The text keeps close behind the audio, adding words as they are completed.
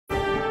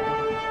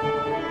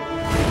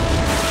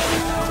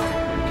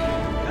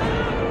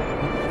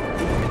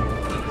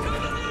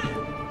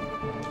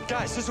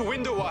Guys, there's a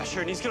window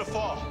washer and he's gonna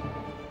fall.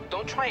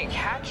 Don't try and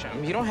catch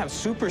him. You don't have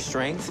super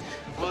strength.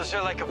 Well, is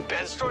there like a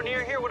bed store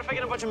near here? What if I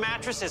get a bunch of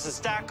mattresses and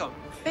stack them?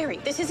 Barry,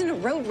 this isn't a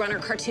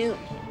Roadrunner cartoon.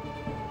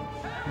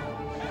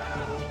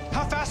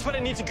 How fast would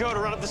I need to go to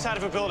run up the side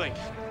of a building?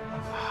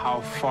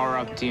 How far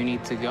up do you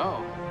need to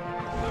go?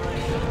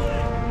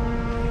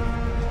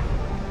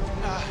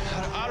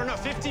 I don't know,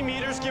 50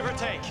 meters, give or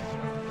take.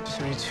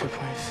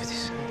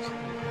 72.57.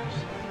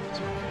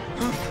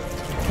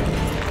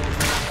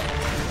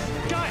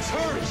 Guys,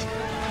 hurry!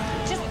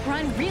 Just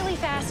run really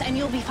fast and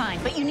you'll be fine.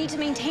 But you need to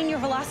maintain your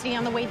velocity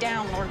on the way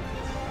down, or...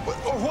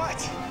 Or what?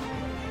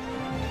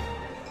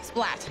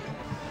 Splat.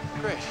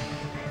 Great.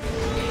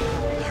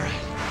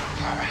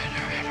 All right.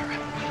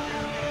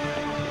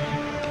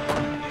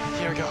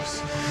 Here it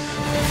goes.